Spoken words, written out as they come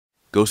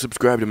Go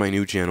subscribe to my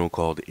new channel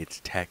called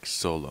It's Tech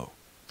Solo.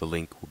 The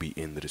link will be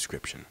in the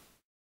description.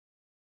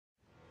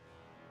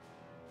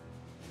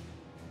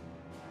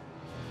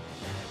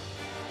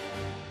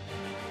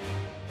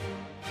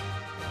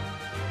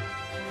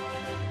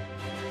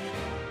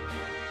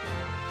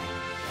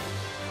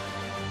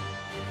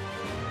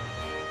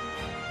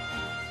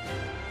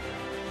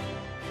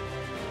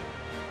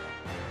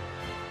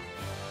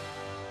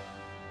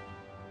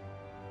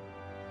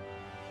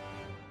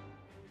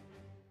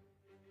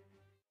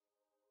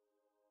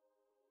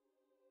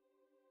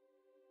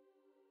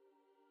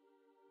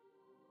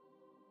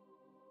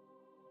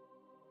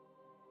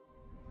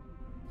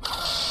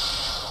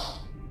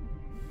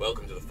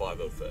 Welcome to the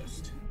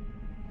 501st.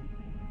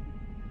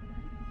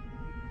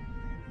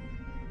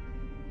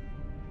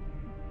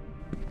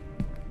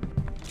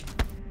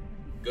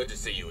 Good to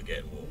see you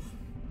again, Wolffe.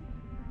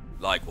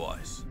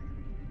 Likewise.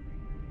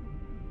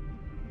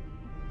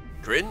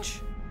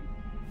 Cringe?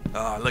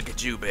 Ah, look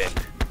at you, Ben.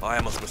 I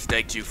almost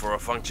mistaked you for a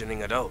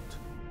functioning adult.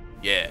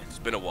 Yeah, it's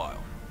been a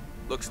while.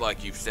 Looks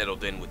like you've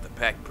settled in with the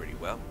pack pretty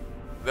well.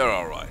 They're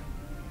alright.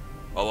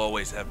 I'll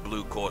always have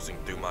blue coursing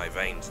through my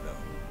veins, though.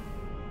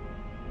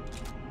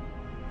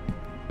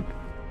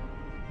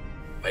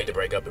 I hate to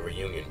break up the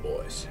reunion,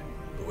 boys,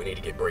 but we need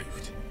to get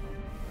briefed.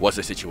 What's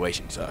the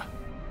situation, sir?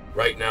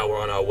 Right now we're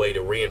on our way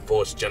to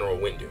reinforce General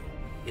Windu.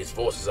 His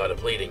forces are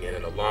depleting at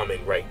an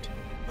alarming rate.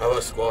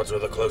 Our squads are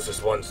the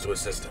closest ones to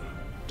assist him.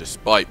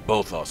 Despite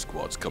both our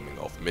squads coming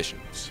off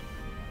missions,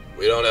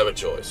 We don't have a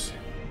choice.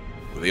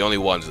 we're the only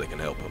ones that can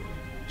help him,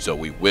 so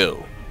we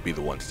will be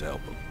the ones to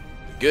help him.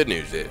 The good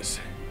news is,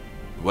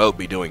 we won't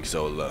be doing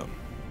so alone.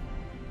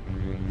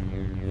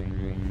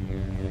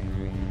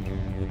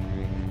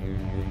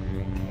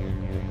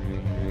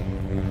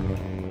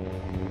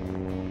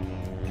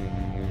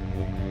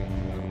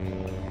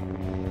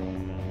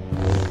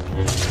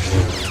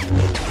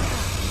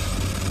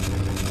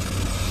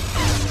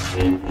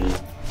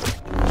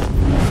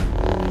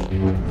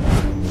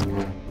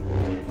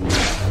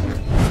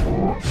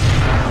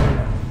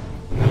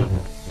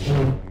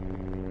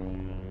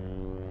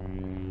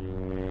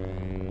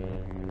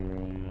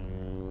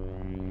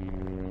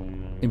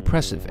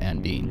 Impressive,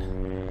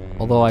 Andine.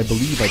 Although I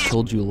believe I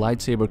told you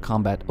lightsaber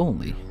combat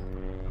only.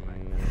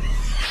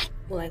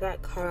 Well, I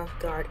got caught off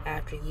guard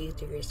after you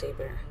used your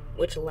saber,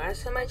 which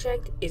last time I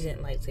checked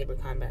isn't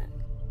lightsaber combat.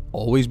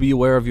 Always be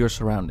aware of your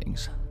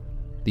surroundings.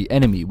 The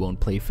enemy won't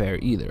play fair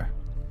either.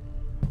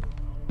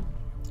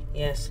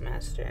 Yes,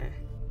 Master.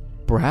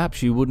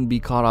 Perhaps you wouldn't be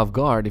caught off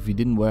guard if you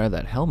didn't wear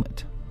that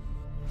helmet.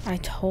 I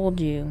told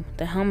you,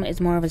 the helmet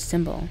is more of a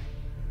symbol.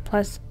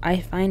 Plus, I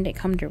find it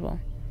comfortable.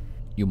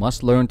 You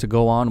must learn to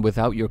go on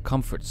without your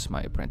comforts,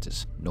 my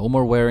apprentice. No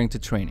more wearing to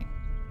training.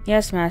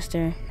 Yes,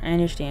 Master, I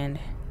understand.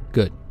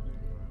 Good.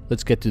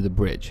 Let's get to the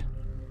bridge.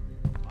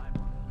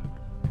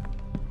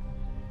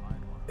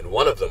 And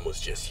one of them was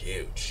just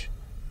huge.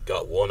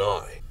 Got one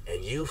eye.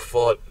 And you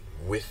fought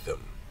with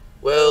them.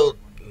 Well,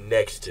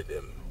 next to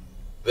them.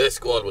 Their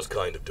squad was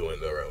kind of doing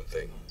their own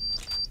thing.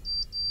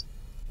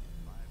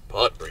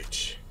 Pod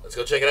breach. Let's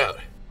go check it out.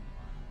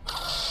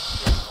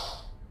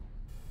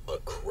 A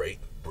crate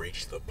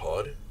breached the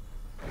pod?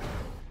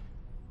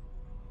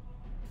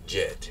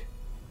 Jet,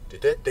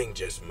 did that thing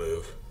just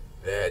move?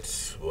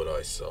 That's what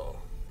I saw.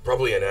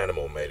 Probably an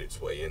animal made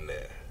its way in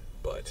there,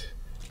 but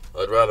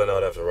I'd rather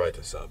not have to write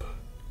this up.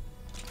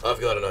 I've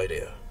got an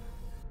idea.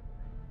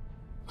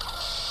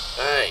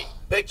 Hey,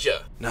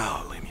 picture!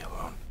 No, leave me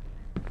alone.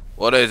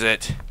 What is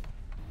it?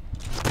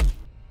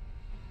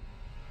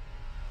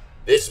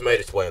 This made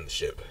its way on the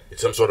ship.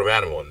 It's some sort of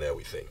animal in there,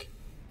 we think.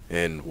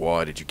 And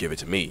why did you give it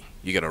to me?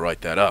 You gotta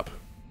write that up.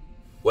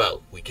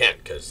 Well, we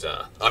can't, cause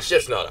our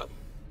shift's not up.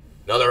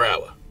 Another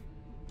hour.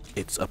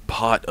 It's a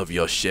part of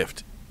your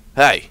shift.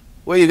 Hey,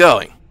 where you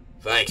going?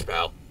 Thanks,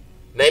 pal.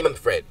 Name him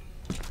Fred.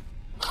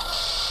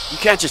 You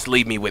can't just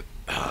leave me with...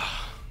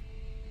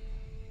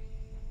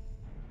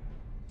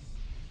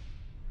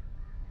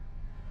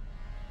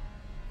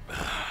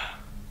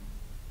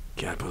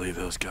 Can't believe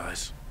those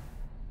guys.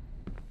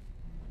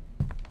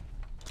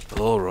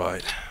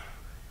 Alright,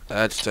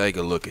 let's take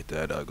a look at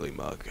that ugly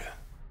mug.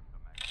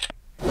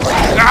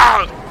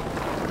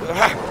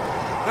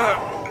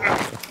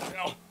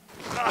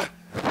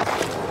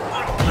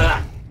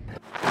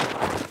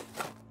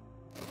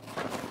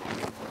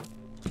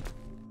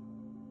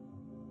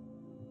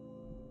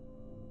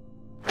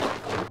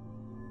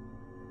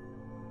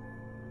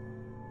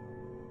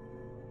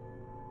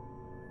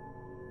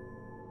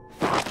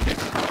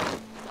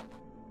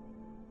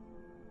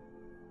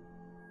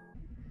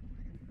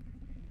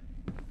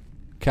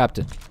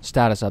 Captain,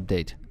 status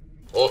update.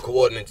 All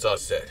coordinates are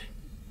set.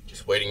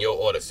 Just waiting your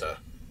order, sir.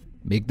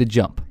 Make the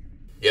jump.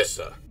 Yes,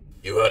 sir.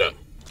 You heard him.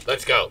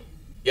 Let's go.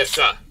 Yes,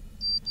 sir.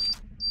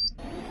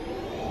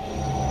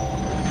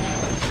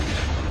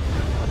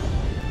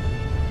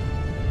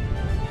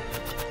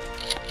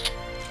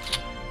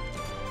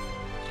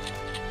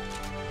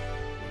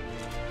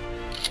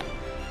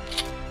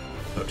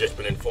 I've just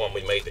been informed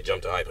we made the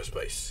jump to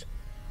hyperspace.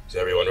 Is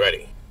everyone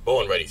ready?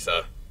 Born ready,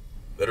 sir.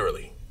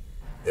 Literally.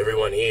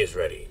 Everyone here is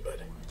ready,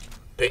 but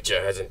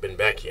Picture hasn't been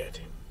back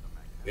yet.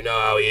 You know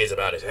how he is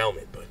about his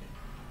helmet, but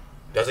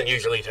it doesn't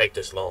usually take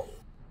this long.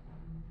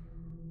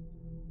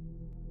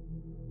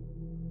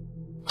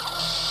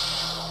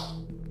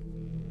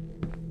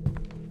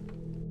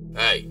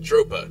 Hey,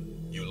 Trooper,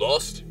 you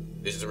lost?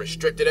 This is a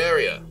restricted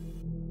area.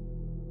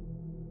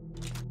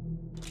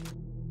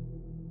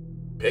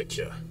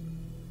 Picture?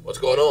 What's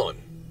going on?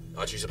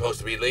 Aren't you supposed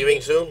to be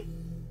leaving soon?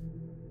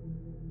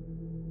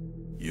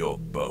 You're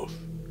both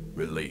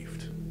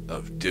relieved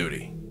of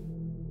duty.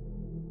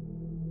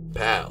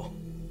 Pal,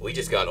 we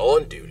just got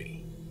on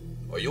duty.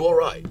 Are you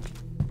alright?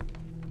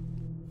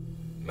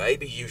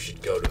 Maybe you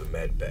should go to the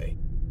med bay.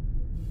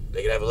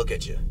 They can have a look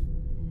at you.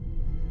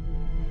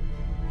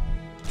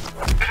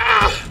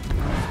 Ah!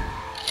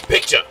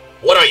 Picture,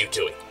 what are you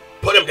doing?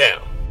 Put him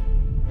down.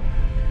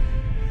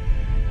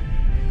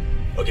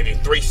 I'll give you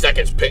 3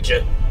 seconds,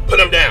 Picture. Put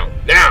him down,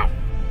 now!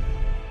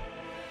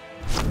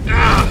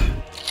 Ah!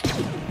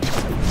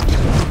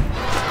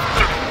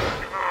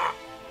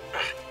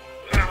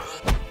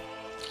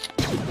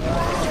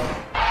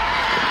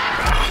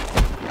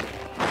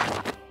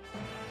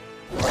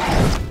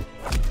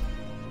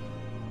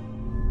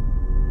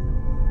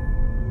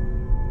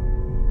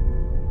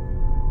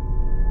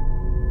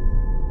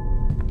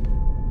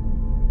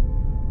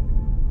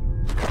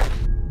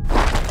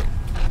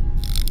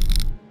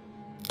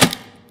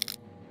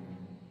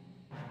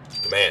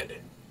 Command,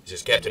 this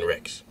is Captain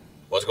Rex.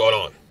 What's going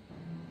on?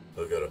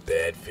 I've got a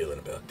bad feeling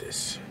about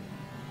this.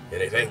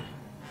 Anything?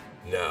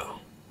 No.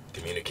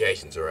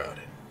 Communications are out.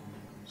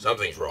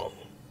 Something's wrong.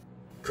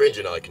 Cringe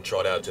and I can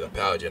trot out to the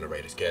power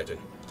generators, Captain.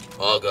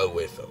 I'll go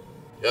with them,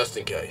 just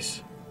in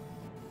case.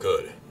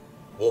 Good.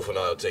 Wolffe and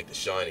I'll take the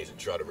shinies and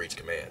try to reach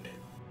command.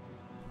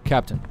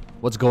 Captain,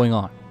 what's going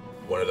on?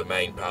 One of the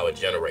main power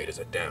generators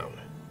are down.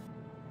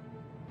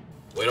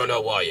 We don't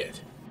know why yet.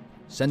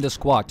 Send a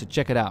squad to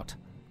check it out.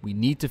 We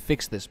need to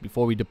fix this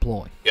before we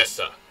deploy. Yes,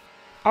 sir.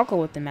 I'll go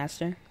with the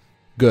Master.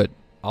 Good.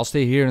 I'll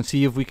stay here and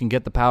see if we can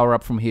get the power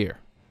up from here.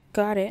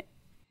 Got it.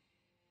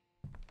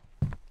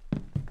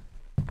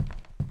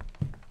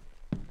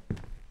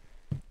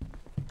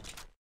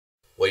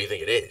 What do you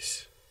think it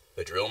is?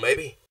 A drill,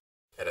 maybe?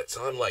 At a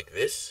time like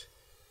this?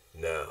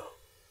 No.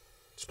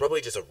 It's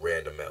probably just a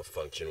random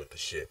malfunction with the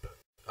ship.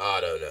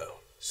 I don't know.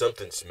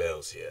 Something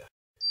smells here.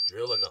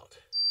 Drill or not,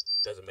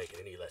 doesn't make it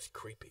any less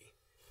creepy.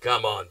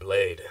 Come on,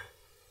 Blade.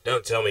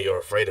 Don't tell me you're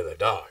afraid of the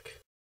dark.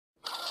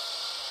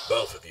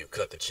 Both of you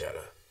cut the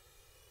chatter.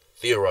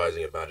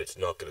 Theorizing about it's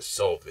not gonna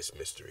solve this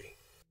mystery.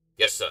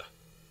 Yes, sir.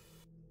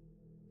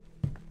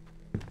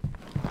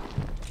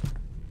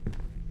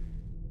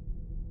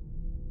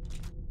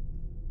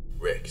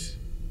 Rex,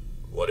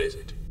 what is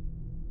it?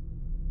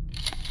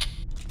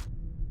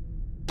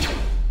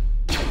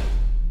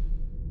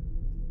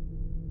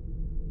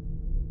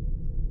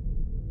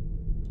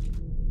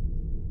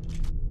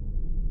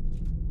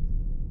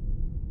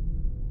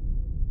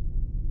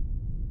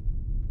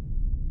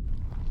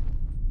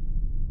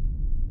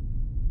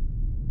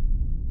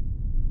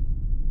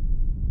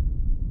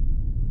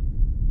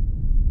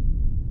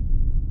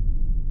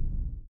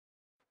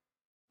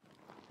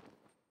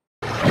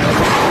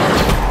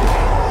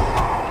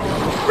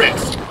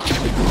 Rex!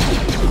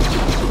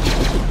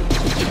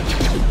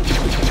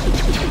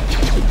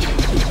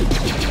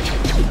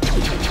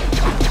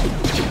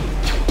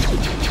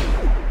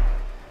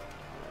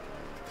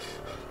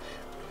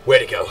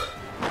 Where'd it go?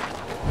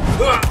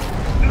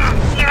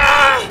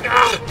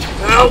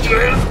 Help me!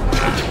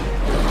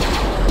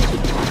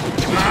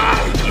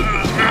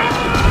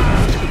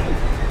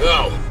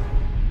 Oh!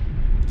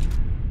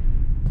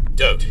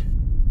 Don't.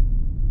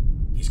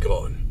 He's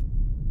gone.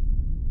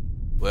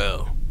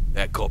 Well,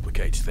 that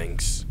complicates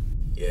things.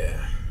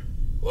 Yeah.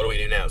 What do we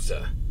do now,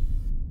 sir?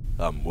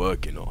 I'm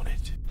working on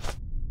it.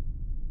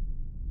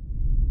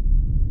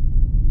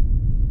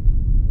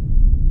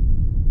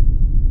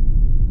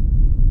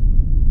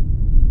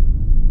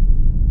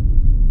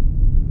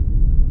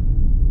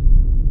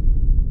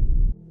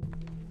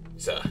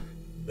 Sir,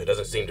 there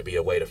doesn't seem to be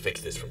a way to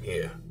fix this from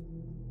here.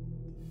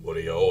 What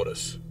are your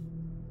orders?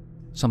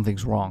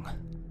 Something's wrong.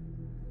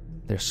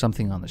 There's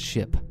something on the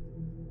ship.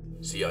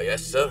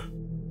 CIS, sir?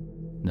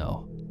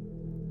 No.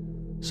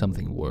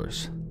 Something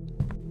worse.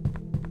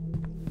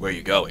 Where are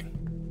you going?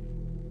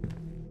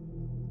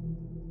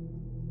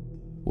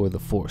 Where the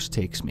Force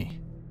takes me.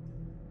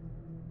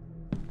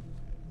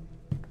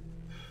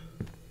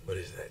 What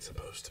is that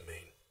supposed to mean?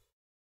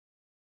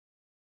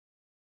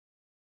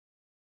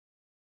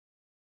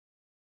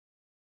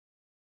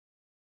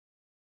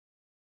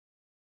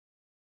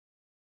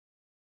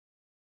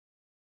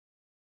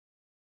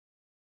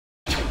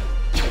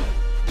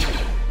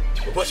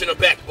 We're pushing them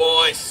back,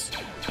 boys!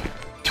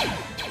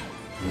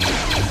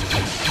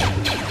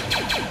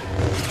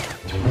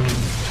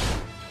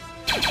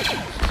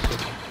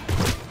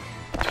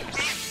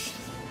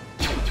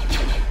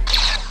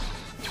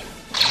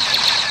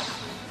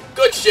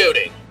 Good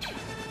shooting!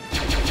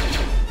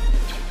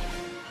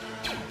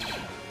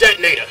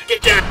 Detonator,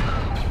 get down!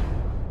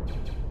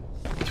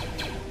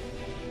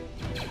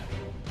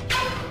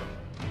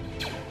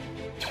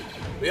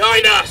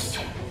 Behind us!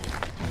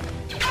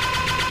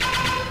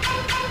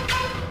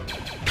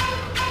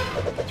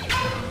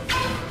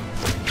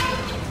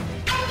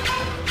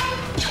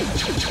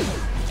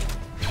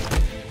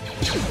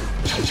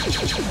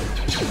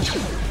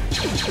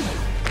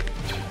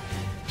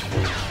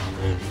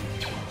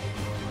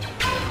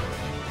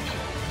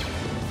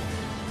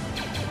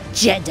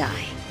 Jedi.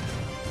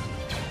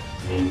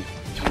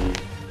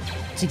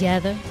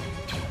 Together?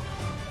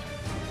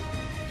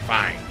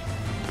 Fine.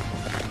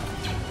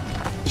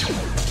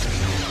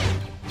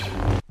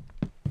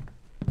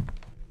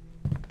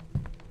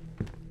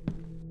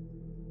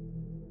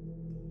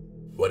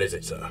 What is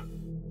it, sir?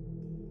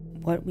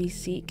 What we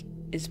seek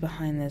is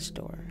behind this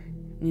door.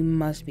 We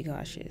must be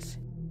cautious.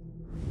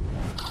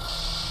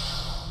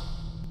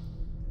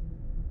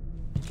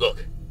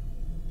 Look,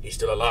 he's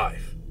still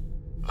alive.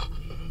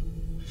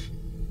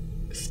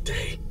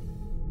 Stay.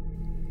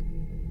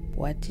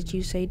 What did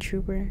you say,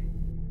 Trooper?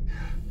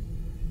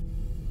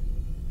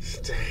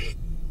 Stay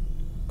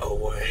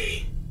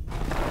away.